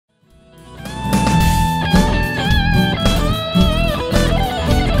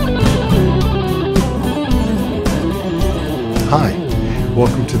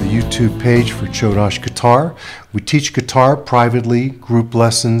YouTube page for Chodosh Guitar. We teach guitar privately, group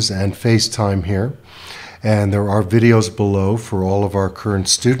lessons, and FaceTime here. And there are videos below for all of our current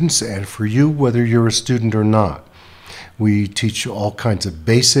students and for you, whether you're a student or not. We teach all kinds of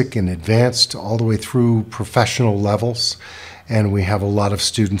basic and advanced, all the way through professional levels. And we have a lot of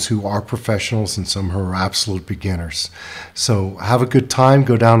students who are professionals and some who are absolute beginners. So have a good time.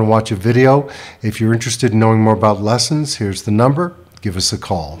 Go down and watch a video. If you're interested in knowing more about lessons, here's the number. Give us a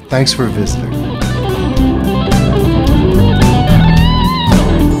call. Thanks for visiting.